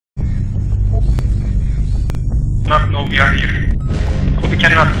not know we are here. So we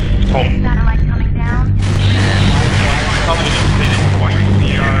cannot spawn. Satellite coming down.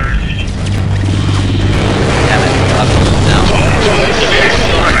 We are... Damn it, now.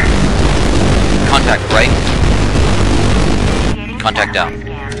 Contact right. Contact down.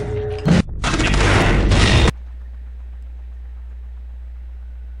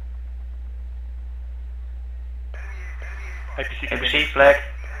 IPC flag.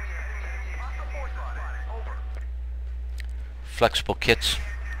 Flexible kits.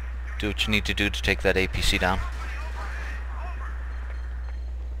 Do what you need to do to take that APC down.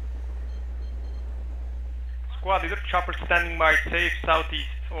 Squad leader, chopper standing by safe southeast,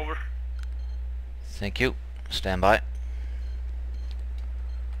 over. Thank you. Stand by.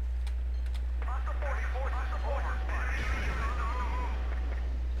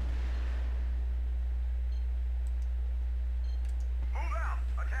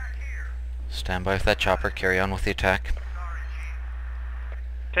 Stand by with that chopper. Carry on with the attack.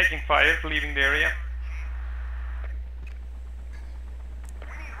 Taking fire, leaving the area.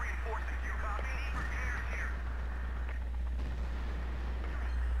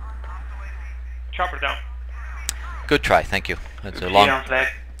 Chopper down. Good try, thank you. That's a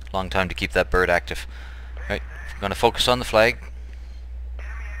long time to keep that bird active. Right, I'm going to focus on the flag.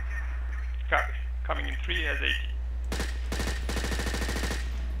 Copy. Coming in 3 as 80.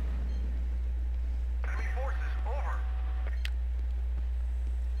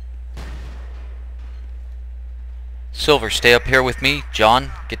 Silver, stay up here with me. John,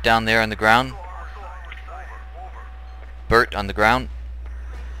 get down there on the ground. Bert, on the ground.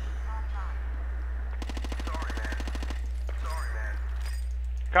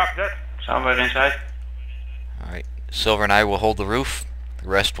 Copy that. Somewhere inside. Alright, Silver and I will hold the roof. The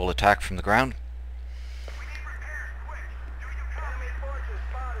rest will attack from the ground.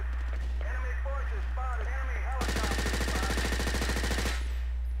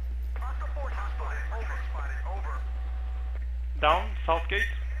 Down, south gate.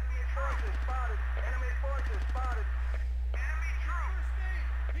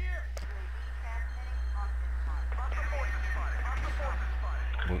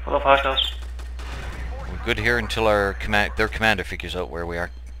 Full of hostiles. We're good here until their commander figures out where we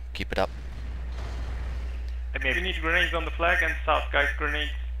are. Keep it up. We need grenades on the flag and south, guys. Grenades.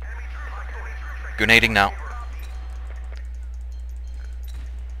 Grenading now.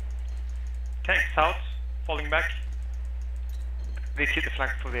 Tank south, falling back. They hit the flag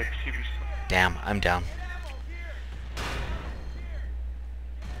for the IPC. Damn, I'm down.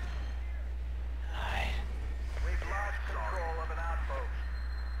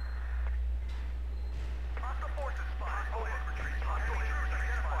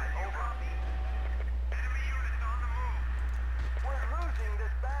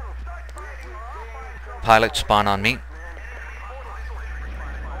 Pilot spawn on me.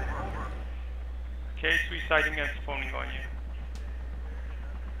 Okay, suiciding and spawning on you.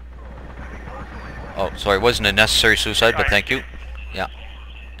 Oh, sorry, wasn't a necessary suicide, but thank you. Yeah.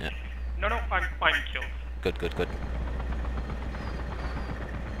 Yeah. No, I'm killed. Good, good, good.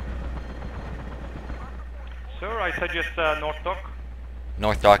 Sir, I suggest North Dock.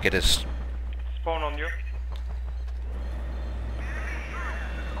 North Dock it is. Spawn on you.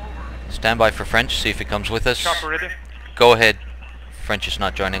 Stand by for French, see if he comes with us. Chopper ready. Go ahead. French is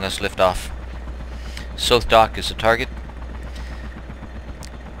not joining us, lift off. South Dock is the target.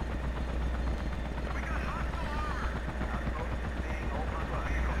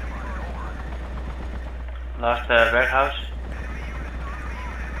 Lost warehouse.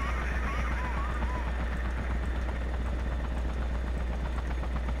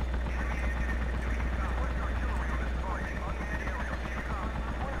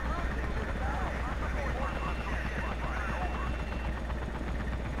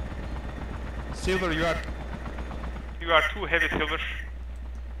 Silver, you are too heavy, Silver.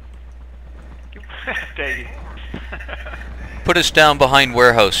 Take it. Put us down behind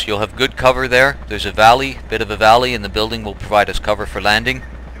warehouse. You'll have good cover there. There's a valley, bit of a valley, and the building will provide us cover for landing.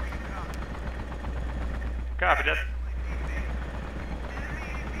 Copy that.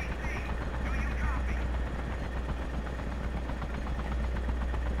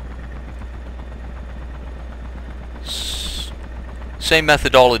 Same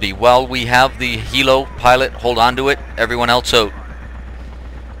methodology. While we have the helo pilot, hold on to it. Everyone else out.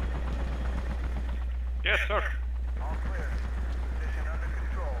 Yes, sir.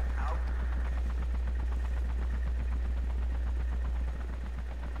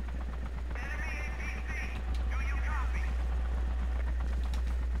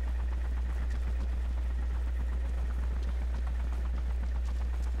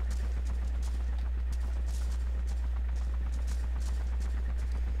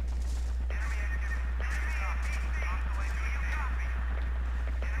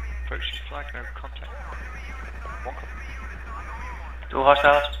 Approaching flag, no contact. One contact. 2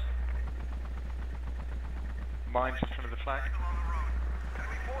 hostiles. Mines in front of the flag.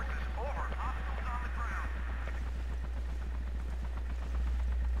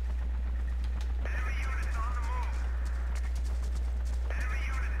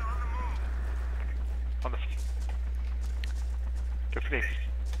 On the go for this.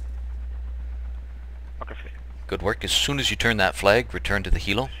 I'll go for it. Good work. As soon as you turn that flag, return to the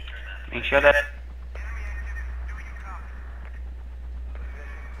helo. Make sure that.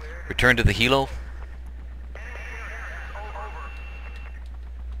 Return to the helo.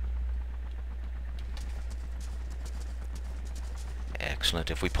 Excellent.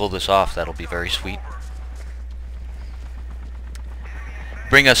 If we pull this off, that'll be very sweet.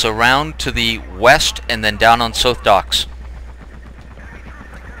 Bring us around to the west and then down on South Docks.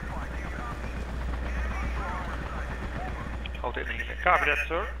 Hold it in the copy that,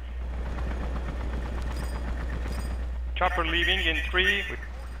 sir. Chopper leaving in 3,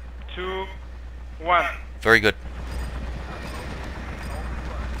 2, 1. Very good.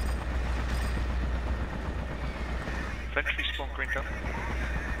 Infantry spawn green up.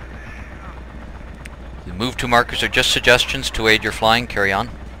 The move to markers are just suggestions to aid your flying. Carry on.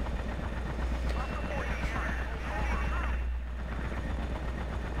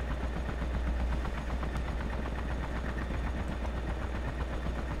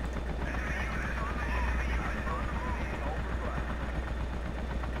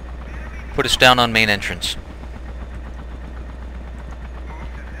 Put us down on main entrance.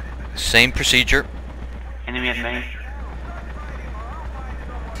 Same procedure. Enemy at main.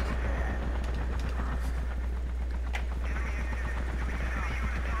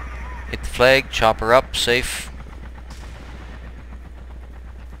 Hit the flag, chopper up, safe.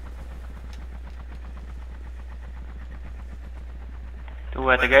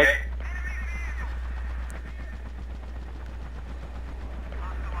 Two at the gate.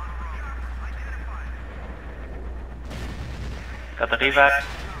 Got the revive.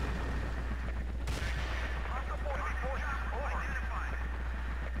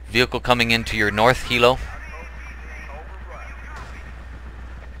 Vehicle coming into your north helo.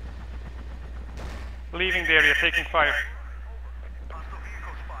 Leaving the area, taking fire.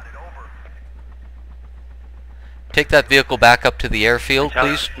 Take that vehicle back up to the airfield,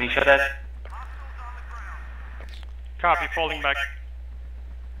 please. Make sure that. Copy, falling back.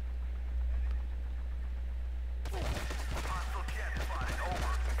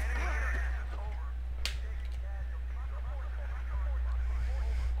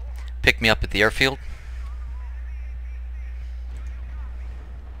 Pick me up at the airfield.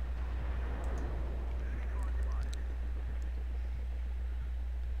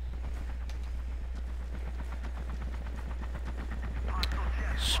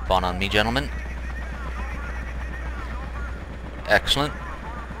 Spawn on me, gentlemen. Excellent.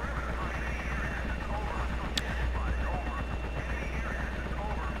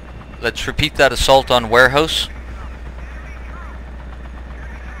 Let's repeat that assault on warehouse.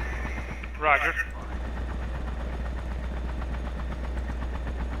 Roger.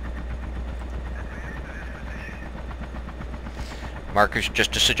 Markers,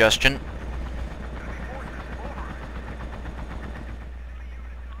 just a suggestion.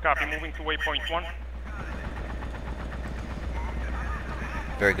 Copy, moving to waypoint 1.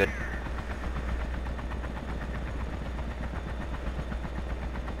 Very good.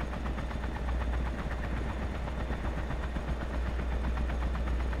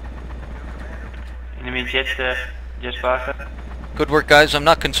 Enemy jet just passed. Good work, guys. I'm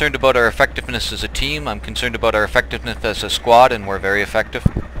not concerned about our effectiveness as a team. I'm concerned about our effectiveness as a squad, and we're very effective.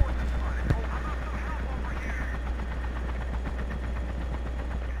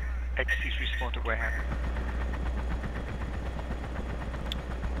 XC's respawn to warehouse.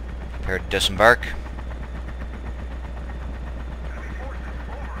 Prepare to disembark.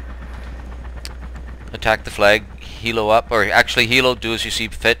 Attack the flag. Helo up, or actually helo, do as you see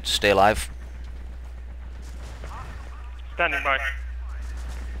fit. Stay alive. Standing by.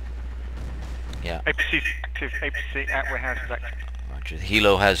 Yeah. APC active. APC at warehouse is active. Roger. The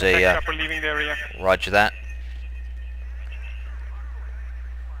helo has a... Chopper leaving the area. Roger that.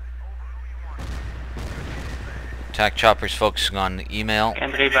 Attack choppers focusing on email.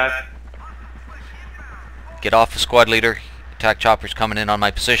 And revive. Get off the squad leader. Attack choppers coming in on my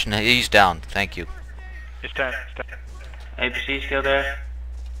position. He's down. Thank you. It's down. APC still there.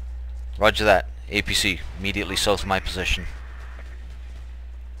 Roger that. APC immediately south of my position.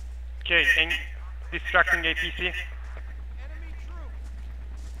 Okay, and distracting APC.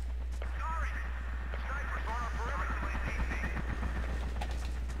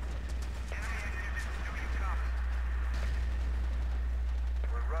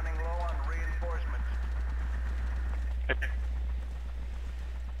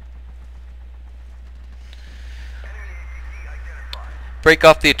 Break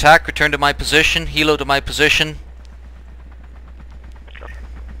off the attack, return to my position, helo to my position.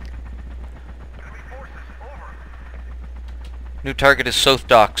 New target is South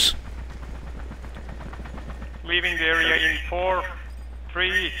Docks. Leaving the area in 4,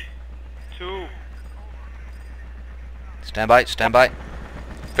 3, 2. Stand by, stand by.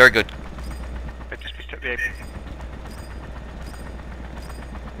 Very good. I just picked up the ape.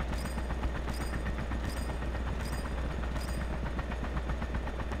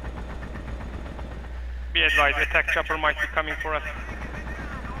 Be advised, attack chopper might be coming for us.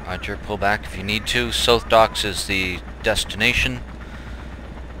 Roger, pull back if you need to. South Docks is the destination.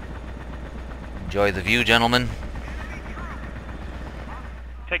 Enjoy the view, gentlemen.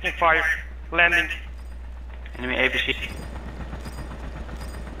 Taking fire. Landing. Enemy APC.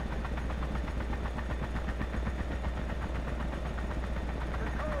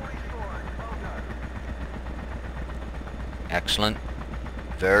 Excellent.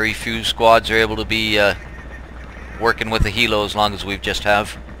 Very few squads are able to be working with the helo as long as we just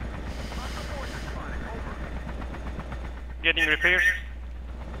have. Getting repairs.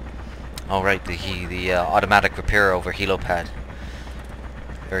 Alright, the automatic repair over helo pad.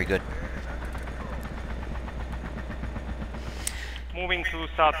 Very good. Moving to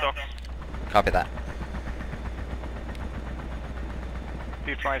South Docks. Copy that.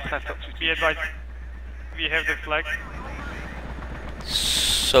 Be advised, South Docks. Be advised. We have the flag.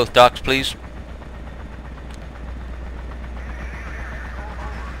 South Docks, please.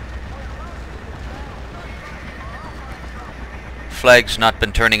 Flag's not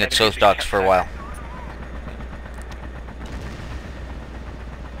been turning at South Docks for a while.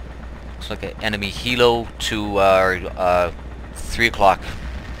 Looks like an enemy helo to 3 o'clock,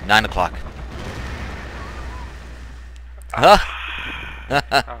 9 o'clock. Huh?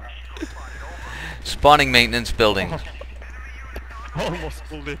 Spawning maintenance building. Almost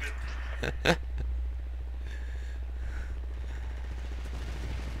pulled it.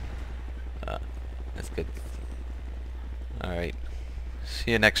 That's good. Alright.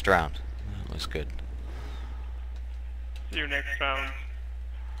 See you next round. That was good. See you next round.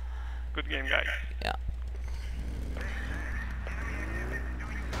 Good game, guys. Yeah.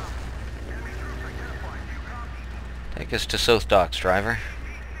 Take us to South Docks, driver.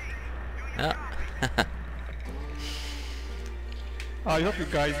 Yeah. I hope you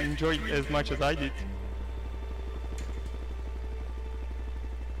guys enjoyed as much as I did.